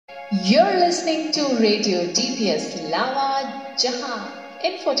You're listening to Radio DPS लावा जहां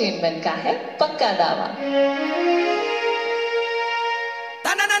infotainment का है पक्का दावा।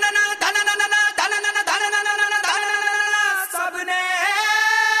 सबने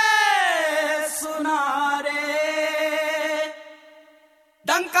सुना रे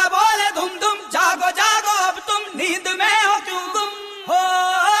डंका बोले धुम धुम जागो जागो अब तुम नींद में हो क्यों गुम हो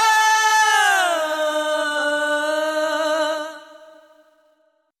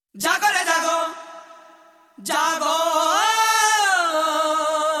जागो रे जागो जागो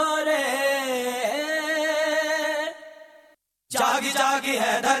रे जागी जागी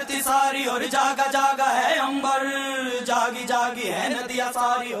है धरती सारी और जागा जागा है अंबर जागी जागी है नदियां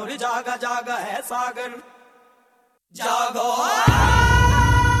सारी और जागा जागा है सागर जागो।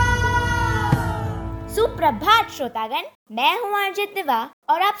 सुप्रभात श्रोतागण, मैं हूं आरजे दिवा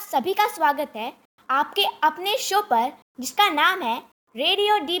और आप सभी का स्वागत है आपके अपने शो पर जिसका नाम है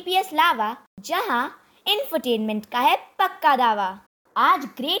रेडियो डीपीएस लावा, जहां इंफोटेनमेंट का है पक्का दावा। आज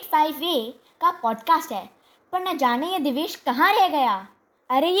ग्रेड 5A का पॉडकास्ट है, पर न जाने ये दिवेश कहाँ रह गया।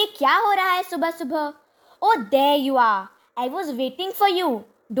 अरे ये क्या हो रहा है सुबह सुबह। Oh, there you are. I was waiting for you.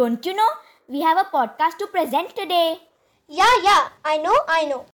 Don't you know we have a podcast to present today? Yeah, I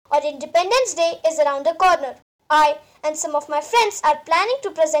know. Our Independence Day is around the corner. I and some of my friends are planning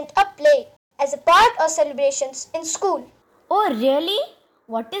to present a play as a part of celebrations in school. Oh, really?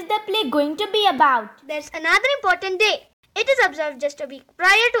 What is the play going to be about? There's another important day. It is observed just a week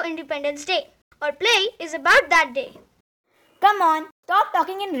prior to Independence Day. Our play is about that day. Come on, stop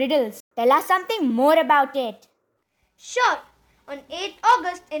talking in riddles. Tell us something more about it. Sure. On 8th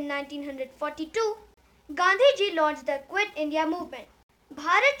August in 1942, Gandhi ji launched the Quit India movement,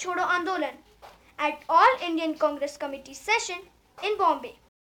 Bharat Chodo Andolan, at All Indian Congress Committee session in Bombay.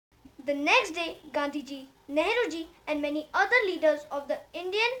 The next day, Gandhi ji, Nehru ji and many other leaders of the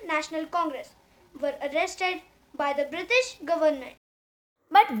Indian National Congress were arrested by the British government.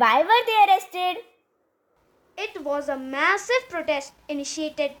 But why were they arrested? It was a massive protest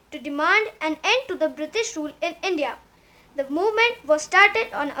initiated to demand an end to the British rule in India. The movement was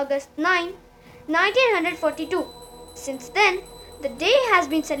started on August 9, 1942. Since then, the day has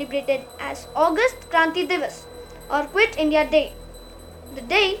been celebrated as August Kranti Divas or Quit India Day. The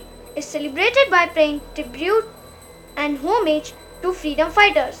day is celebrated by paying tribute and homage to freedom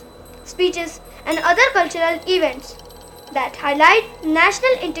fighters, speeches and other cultural events that highlight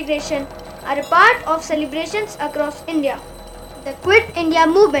national integration are a part of celebrations across India. The Quit India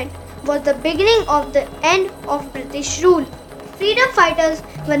movement was the beginning of the end of British rule. Freedom fighters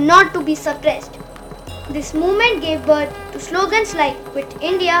were not to be suppressed. This movement gave birth to slogans like Quit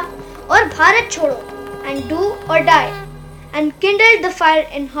India or Bharat Chodo and Do or Die, and kindled the fire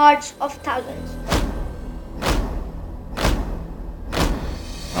in hearts of thousands.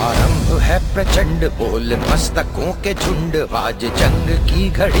 आरंभ है प्रचंड बोल मस्तकों के झुंड, आज जंग की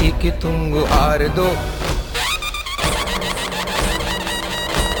घड़ी की तुम गुहार दो।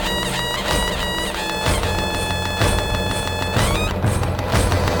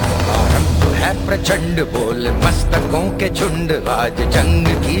 आरंभ है प्रचंड बोल मस्तकों के झुंड, आज जंग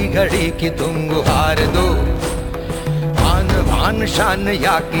की घड़ी की तुम गुहार दो। आन शान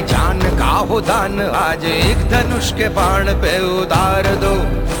या की जान का हो दान, आज एक धनुष के बाण पे उतार दो।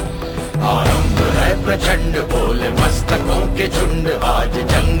 आरंभ है प्रचंड बोल मस्तकों के झुंड, आज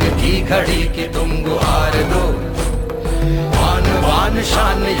जंग की घड़ी की तुम गुहार दो। आन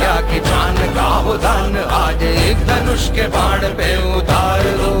शान या की जान का हो दान, आज एक धनुष के बाण पे उतार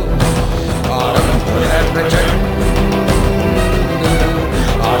दो। आरंभ है प्रचंड,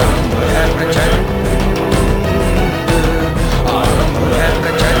 आरंभ है प्रचंड,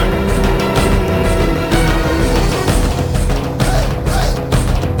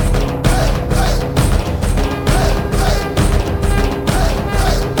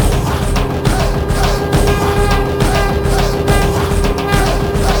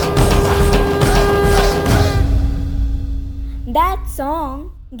 That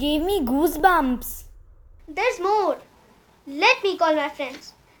song gave me goosebumps. There's more. Let me call my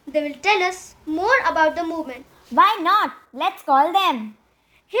friends. They will tell us more about the movement. Why not? Let's call them.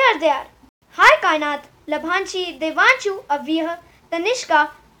 Here they are. Hi Kainat, Labhanshi, Devanshu, Avih, Tanishka,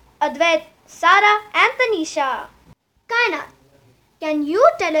 Advait, Sara and Tanisha. Kainat, can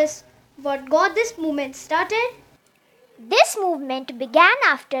you tell us what got this movement started? This movement began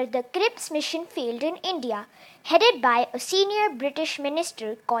after the Cripps mission failed in India, headed by a senior British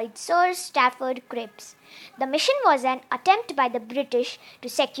minister called Sir Stafford Cripps. The mission was an attempt by the British to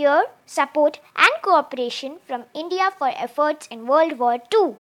secure support and cooperation from India for efforts in World War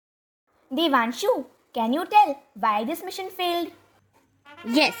II. Devanshu, can you tell why this mission failed?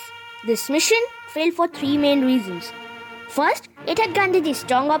 Yes, this mission failed for three main reasons. First, it had Gandhiji's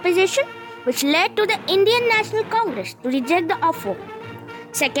strong opposition, which led to the Indian National Congress to reject the offer.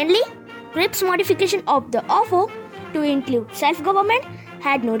 Secondly, Cripps' modification of the offer to include self-government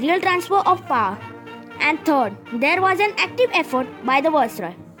had no real transfer of power. And third, there was an active effort by the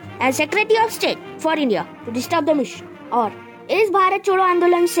Viceroy as Secretary of State for India to disturb the mission. और इस भारत छोड़ो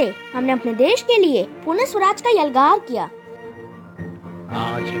आंदोलन से हमने अपने देश के लिए पुनः स्वराज का यलगार किया।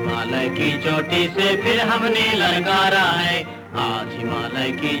 आज हिमालय की चोटी से फिर हमने ललकारा है, आज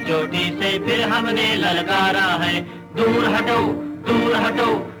हिमालय की चोटी से फिर हमने ललकारा है। दूर हटो, दूर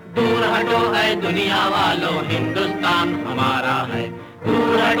हटो, दूर हटो है दुनिया वालों, हिंदुस्तान हमारा है।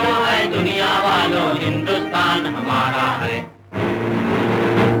 दूर हटो है दुनिया वालों, हिंदुस्तान हमारा है।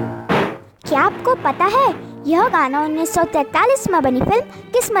 क्या आपको पता है यह गाना 1943 में बनी फिल्म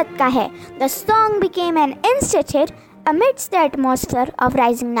किस्मत का है। The song became an instant hit amidst the atmosphere of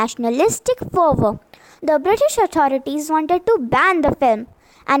rising nationalistic fervor. The British authorities wanted to ban the film.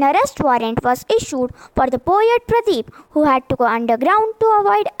 An arrest warrant was issued for the poet Pradeep, who had to go underground to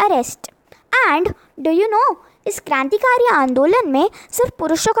avoid arrest. And do you know, इस क्रांतिकारी आंदोलन में सिर्फ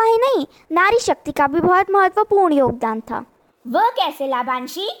पुरुषों का ही नहीं, नारी शक्ति का भी बहुत महत्वपूर्ण योगदान था। वह कैसे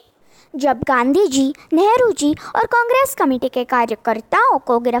लाभांशी? जब गांधी जी, नेहरू जी और कांग्रेस कमेटी के कार्यकर्ताओं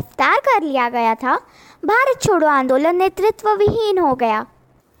को गिरफ्तार कर लिया गया था, भारत छोड़ो आंदोलन नेतृत्व विहीन हो गया।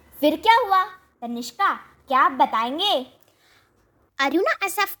 फिर क्या हुआ? तनिष्का, क्या आप बताएंगे? Aruna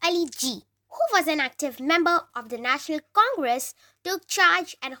Asaf Ali Ji, who was an active member of the National Congress, took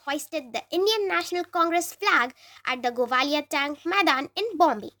charge and hoisted the Indian National Congress flag at the Govalia Tank Maidan in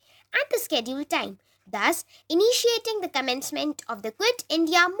Bombay at the scheduled time, thus initiating the commencement of the Quit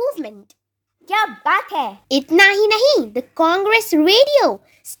India movement. क्या बात है! इतना ही नहीं, the Congress radio,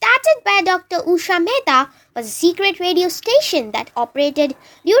 started by Dr. Usha Mehta, was a secret radio station that operated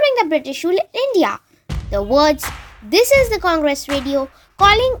during the British rule in India. The words, "This is the Congress radio,"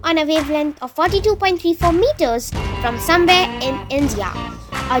 calling on a wavelength of 42.34 meters from somewhere in India,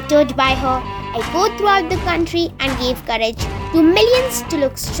 uttered by her, echoed throughout the country and gave courage to millions to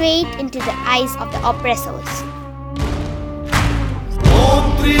look straight into the eyes of the oppressors. Om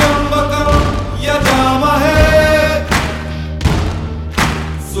Triambakam Yajamahe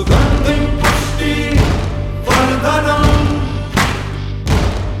Sugandhim Pushti Vardhanam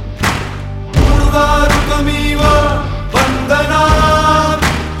Urvarukamiva Vandanam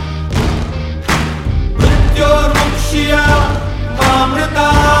Mrityormukshya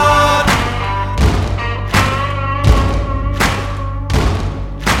Mamritat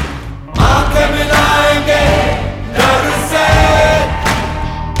आंखें मिलाएंगे डर से,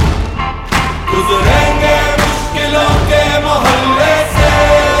 गुजरेंगे मुश्किलों के मोहल्ले से,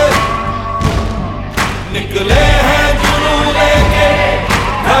 निकले हैं जुनून लेके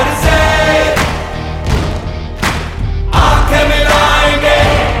घर से, आंखें मिलाएंगे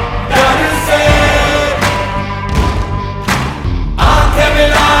डर से, आंखें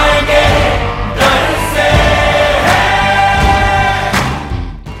मिलाएंगे डर से।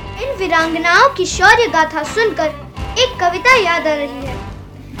 इन वीरांगनाओं की शौर्य गाथा सुनकर एक कविता याद आ रही है।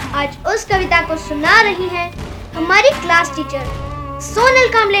 आज उस कविता को सुना रही हैं हमारी क्लास टीचर सोनल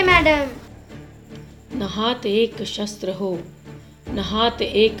कामले मैडम। न हाथ एक शस्त्र हो, न हाथ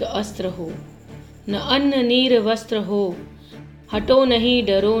एक अस्त्र हो, न अन्न नीर वस्त्र हो, हटो नहीं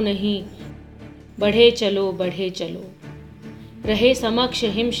डरो नहीं, बढ़े चलो बढ़े चलो। रहे समक्ष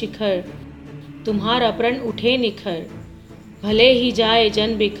हिम शिखर, तुम्हारा प्रण उठे निखर, भले ही जाए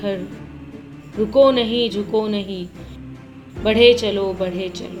जन बिखर, रुको नहीं झुको नहीं, बढ़े चलो बढ़े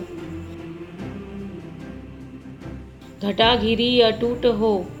चलो। घटा घिरी अटूट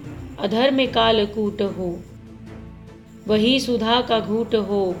हो, अधर में कालकूट हो, वही सुधा का घूट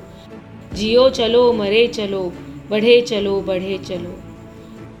हो, जियो चलो मरे चलो, बढ़े चलो बढ़े चलो।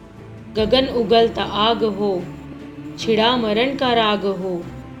 गगन उगलता आग हो, छिड़ा मरण का राग हो,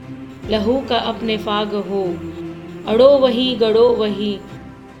 लहू का अपने फाग हो, अड़ो वही गड़ो वही,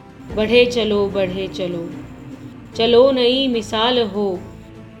 बढ़े चलो बढ़े चलो। चलो नई मिसाल हो,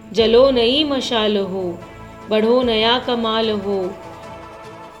 जलो नई मशाल हो, बढ़ो नया कमाल हो,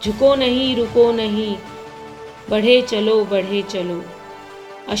 झुको नहीं रुको नहीं, बढ़े चलो बढ़े चलो।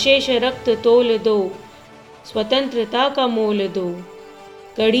 अशेष रक्त तोल दो, स्वतंत्रता का मोल दो,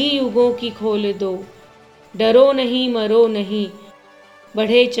 कड़ी युगों की खोल दो, डरो नहीं मरो नहीं,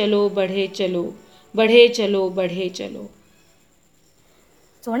 बढ़े चलो बढ़े चलो, बढ़े चलो बढ़े चलो।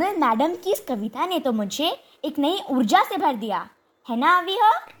 सोनल मैडम की इस कविता ने तो मुझे एक नई ऊर्जा से भर दिया, है ना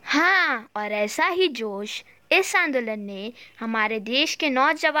अविहा? हाँ, और ऐसा ही जोश इस आंदोलन ने हमारे देश के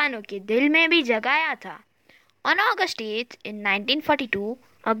नौजवानों के दिल में भी जगाया था। On August 8th, in 1942,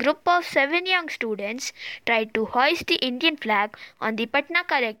 a group of 7 young students tried to hoist the Indian flag on the Patna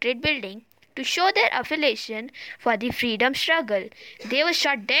Collectorate building to show their affiliation for the freedom struggle. They were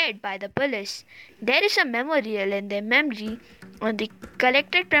shot dead by the police. There is a memorial in their memory on the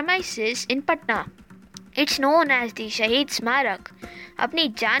collectorate premises in Patna. It's known as the शहीद स्मारक. अपनी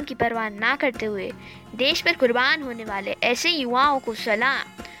जान की परवाह ना करते हुए देश पर कुर्बान होने वाले ऐसे युवाओं को सलाम,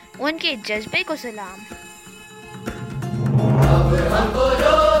 उनके जज्बे को सलाम. अब हमको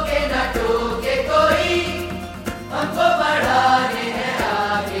रोके न टोके कोई, हमको बढ़ाने हैं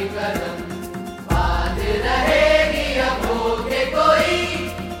आगे कदम. बात रहेगी अब होके कोई,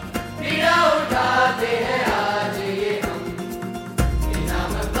 पीड़ा उठाते हैं आज ये हम.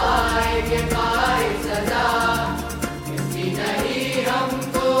 इनाम पाएंगे पाए सजा, इसकी नहीं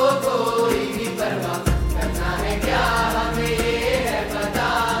हमको कोई भी परवाह. करना है क्या हमें ये है पता,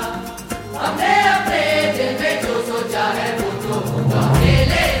 हमने अपने दिल में जो सोचा है वो तो होगा.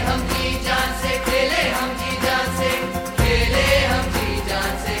 खेले हम जी जान से, खेले हम जी जान से, खेले हम जी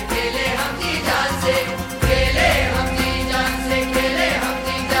जान से, खेले हम जी जान से, खेले हम जी जान से, खेले हम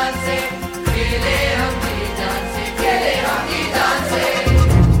जी जान से, खेले हम जी जान से, खेले हम जी जान से.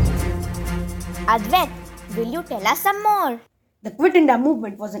 Advait, will you tell us some more? The Quit India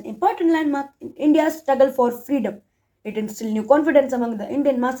movement was an important landmark in India's struggle for freedom. It instilled new confidence among the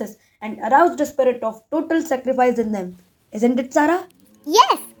Indian masses and aroused a spirit of total sacrifice in them. Isn't it, Sarah?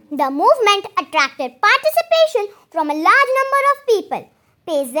 Yes, the movement attracted participation from a large number of people: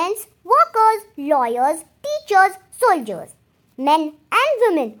 peasants, workers, lawyers, teachers, soldiers. Men and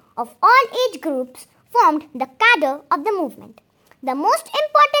women of all age groups formed the cadre of the movement. The most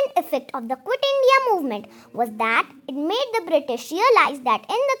important effect of the Quit India movement was that it made the British realize that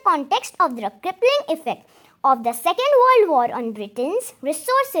in the context of the crippling effect of the Second World War on Britain's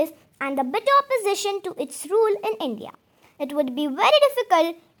resources and the bitter opposition to its rule in India, it would be very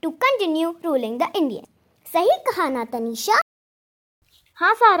difficult to continue ruling the Indians. सही कहा ना तनीषा?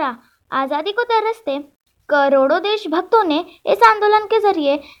 हाँ सारा, आज़ादी को तरसते करोड़ों देशभक्तों ने इस आंदोलन के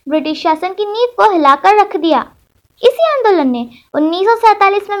जरिए ब्रिटिश शासन की नींव को हिलाकर रख दिया. इसी आंदोलन ने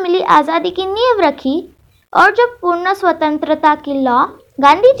 1947 में मिली आज़ादी की नींव रखी और जब पूर्ण स्वतंत्रता की लौ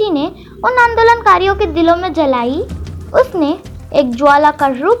गांधी जी ने उन आंदोलनकारियों के दिलों में जलाई, उसने एक ज्वाला का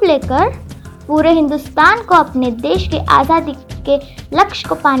रूप लेकर पूरे हिंदुस्तान को अपने देश की आज़ादी के लक्ष्य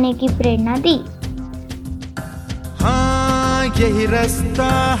को पाने की प्रेरणा दी. हाँ, यही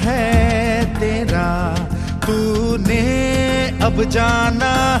रास्ता है तेरा, तूने अब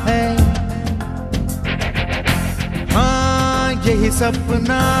जाना है. हाँ, यही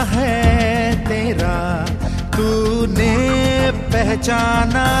सपना है तेरा, तूने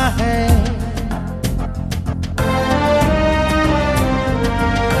पहचाना है.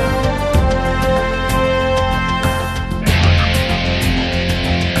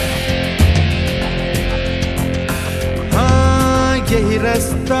 हाँ, यही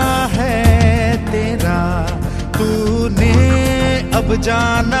रास्ता है तेरा, तूने अब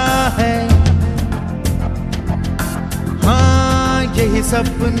जाना है. हाँ, यही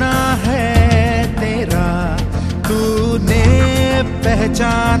सपना है तेरा, तूने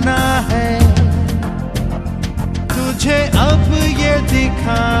पहचाना है. तुझे अब ये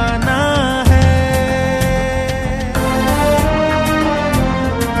दिखाना है.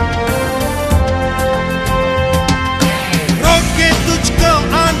 रोके तुझको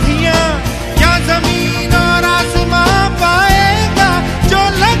आंधियां, क्या जमीन और आसमां पाएगा. जो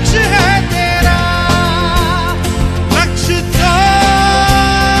लक्ष्य है तेरा, लक्ष्य तो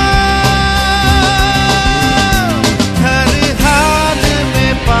हर हाल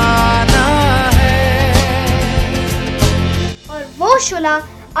में पाना है. और वो शोला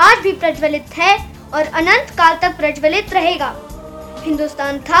आज भी प्रज्वलित है और अनंत काल तक प्रज्वलित रहेगा.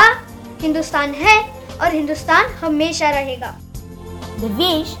 हिंदुस्तान था, हिंदुस्तान है और हिंदुस्तान हमेशा रहेगा.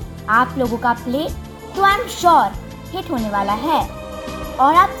 दिव्येश, आप लोगों का प्ले तो आई एम श्योर हिट होने वाला है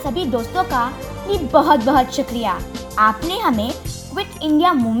और आप सभी दोस्तों का भी बहुत बहुत शुक्रिया. आपने हमें क्विट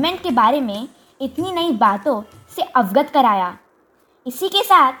इंडिया मूवमेंट के बारे में इतनी नई बातों से अवगत कराया. इसी के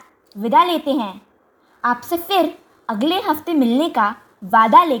साथ विदा लेते हैं. आपसे फिर अगले हफ्ते मिलने का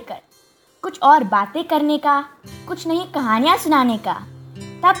वादा लेकर, कुछ और बातें करने का, कुछ नई कहानियाँ सुनाने का.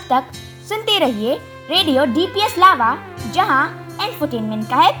 तब तक सुनते रहिए रेडियो DPS लावा, जहाँ एंटरटेनमेंट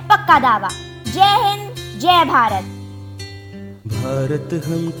का है पक्का दावा. जय हिंद, जय भारत. भारत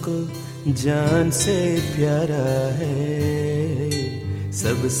हमको जान से प्यारा है,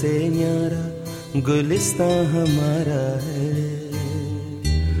 सबसे न्यारा गुलिस्तां हमारा है.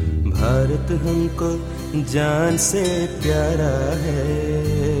 भारत हमको जान से प्यारा है,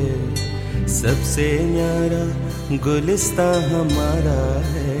 सबसे न्यारा गुलिस्तां हमारा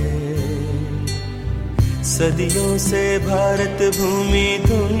है। सदियों से भारत भूमि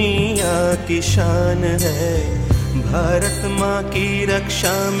दुनिया की शान है। भारत माँ की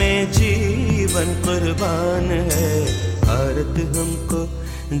रक्षा में जीवन कुर्बान है। भारत हमको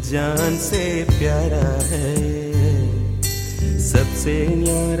जान से प्यारा है। सबसे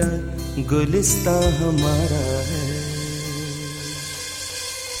न्यारा गुलिस्तां हमारा है।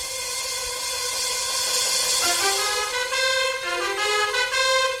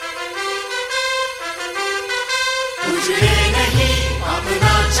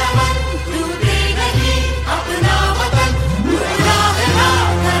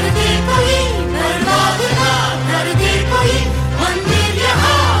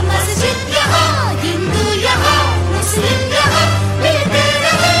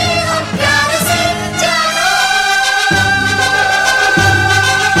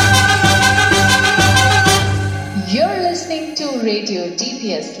 रेडियो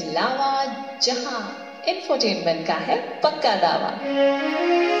DPS लावा, जहां इंफोटेनमेंट का है पक्का दावा।